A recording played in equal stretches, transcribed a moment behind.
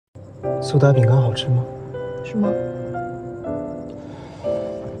苏打饼干好吃吗？什么？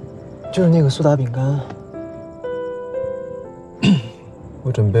就是那个苏打饼干，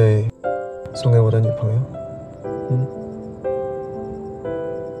我准备送给我的女朋友。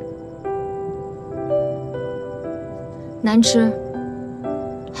难吃，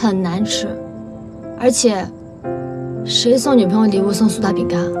很难吃，而且，谁送女朋友礼物送苏打饼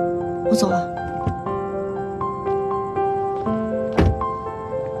干？我走了。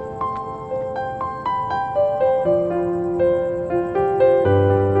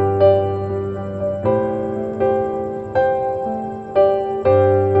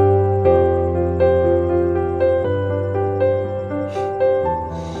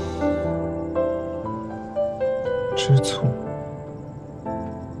 吃醋，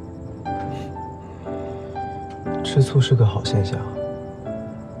吃醋是个好现象，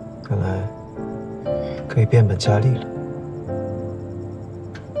看来可以变本加厉了。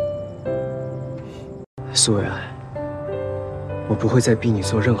苏伟安，我不会再逼你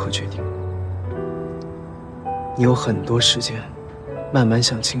做任何决定，你有很多时间慢慢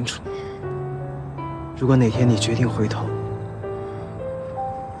想清楚。如果哪天你决定回头，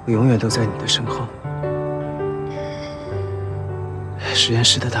我永远都在你的身后。 实验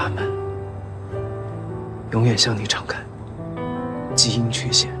室的大门永远向你敞开。基因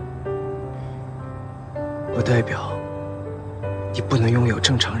缺陷不代表你不能拥有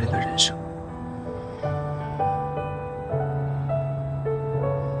正常人的人生。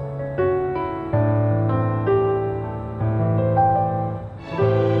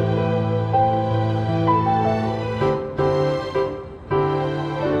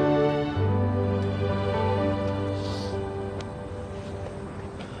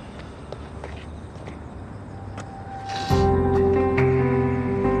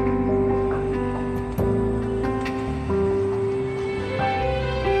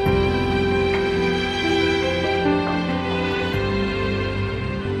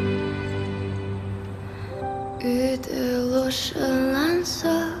雨滴落深蓝色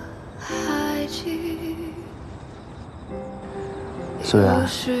海际。虽然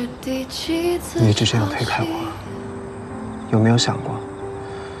你一直这样推开我，有没有想过，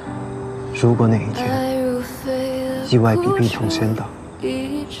如果哪一天意外比病痛先到，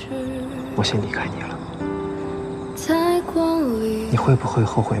我先离开你了，你会不会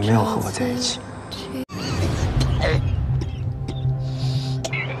后悔没有和我在一起？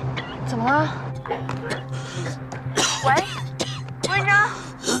怎么了？ 喂，吴院长。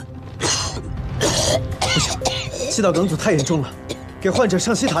不行，气道梗阻太严重了，给患者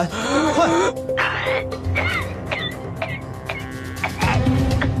上吸痰，快！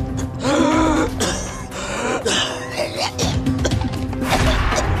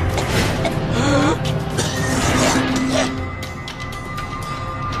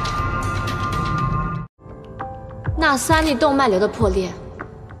那3粒动脉瘤的破裂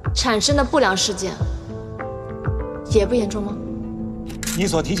产生的不良事件。 也不严重吗？你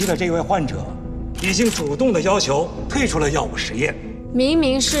所提及的这位患者，已经主动的要求退出了药物实验。明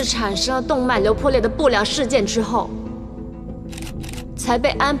明是产生了动脉瘤破裂的不良事件之后，才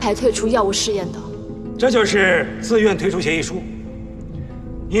被安排退出药物试验的。这就是自愿退出协议书。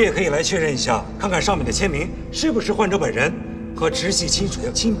你也可以来确认一下，看看上面的签名是不是患者本人和直系亲属的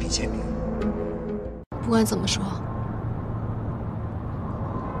亲笔签名。不管怎么说，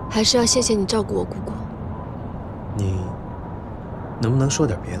还是要谢谢你照顾我姑姑。 你能不能说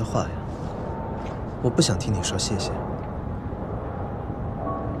点别的话呀？我不想听你说谢谢。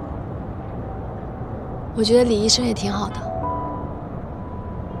我觉得李医生也挺好的。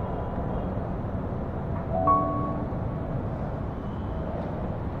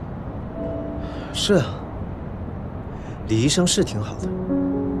是啊，李医生是挺好的，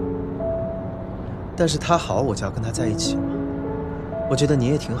但是他好，我就要跟他在一起吗？我觉得你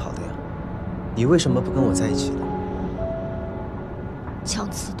也挺好的呀，你为什么不跟我在一起呢？ 强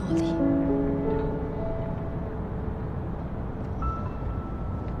词夺理。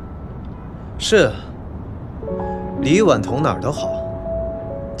是，李婉彤哪儿都好，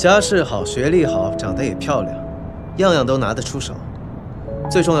家世好，学历好，长得也漂亮，样样都拿得出手。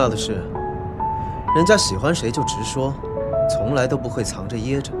最重要的是，人家喜欢谁就直说，从来都不会藏着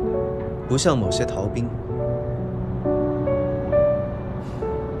掖着，不像某些逃兵。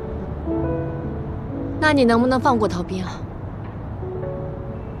那你能不能放过逃兵啊？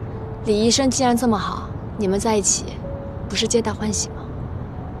 李医生既然这么好，你们在一起，不是皆大欢喜吗？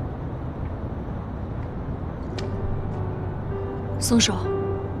松手。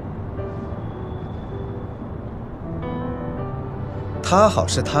他好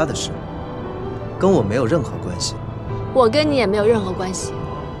是他的事，跟我没有任何关系。我跟你也没有任何关系。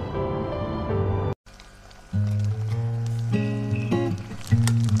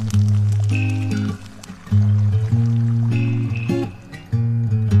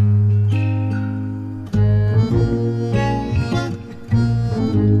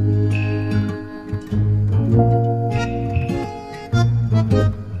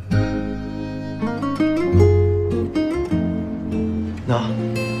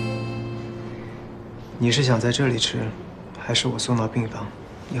你是想在这里吃，还是我送到病房，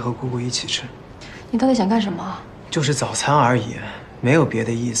你和姑姑一起吃？你到底想干什么？就是早餐而已，没有别的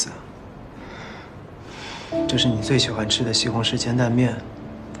意思。这是你最喜欢吃的西红柿煎蛋面，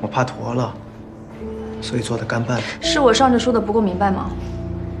我怕坨了，所以做的干拌。是我上着说的不够明白吗？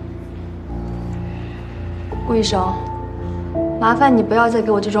顾医生，麻烦你不要再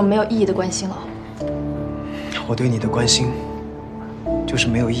给我这种没有意义的关心了。我对你的关心，就是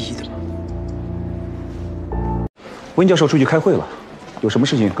没有意义的吗？温教授出去开会了，有什么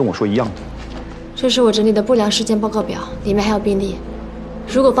事情跟我说一样的。这是我整理的不良事件报告表，里面还有病历。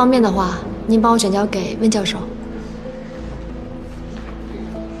如果方便的话，您帮我转交给温教授。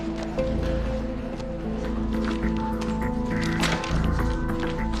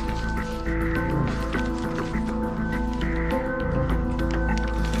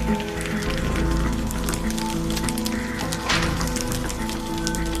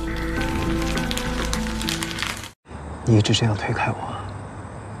你一直这样推开我，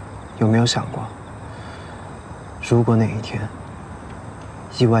有没有想过，如果哪一天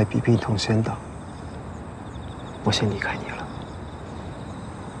意外比病痛先到，我先离开你了，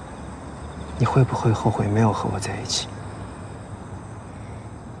你会不会后悔没有和我在一起？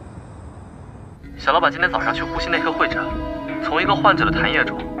小老板今天早上去呼吸内科会诊，从一个患者的痰液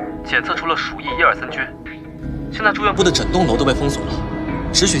中检测出了鼠疫叶尔森菌，现在住院部的整栋楼都被封锁了，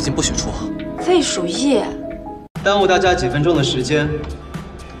只许进不许出。肺鼠疫。耽误大家几分钟的时间，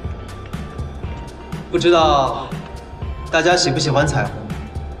不知道大家喜不喜欢彩虹。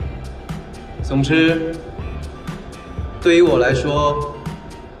总之，对于我来说，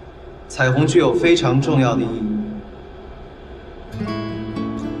彩虹具有非常重要的意义。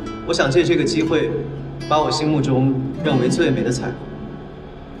我想借这个机会，把我心目中认为最美的彩虹，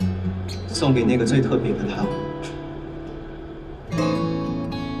送给那个最特别的他。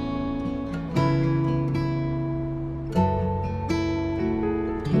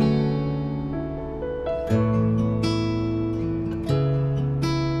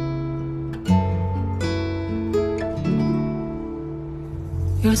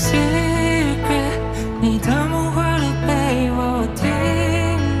有 secret， 你的梦话里被我听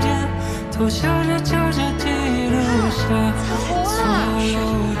见，偷笑着悄悄记录下所有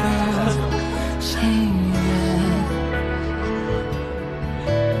的心愿。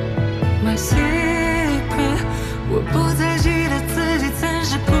My secret， 我不再记得自己曾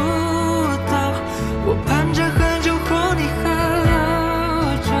是孤岛，我盼着很久后你和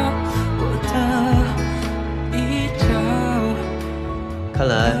着我的一角。看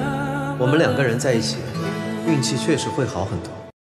来我们两个人在一起，运气确实会好很多。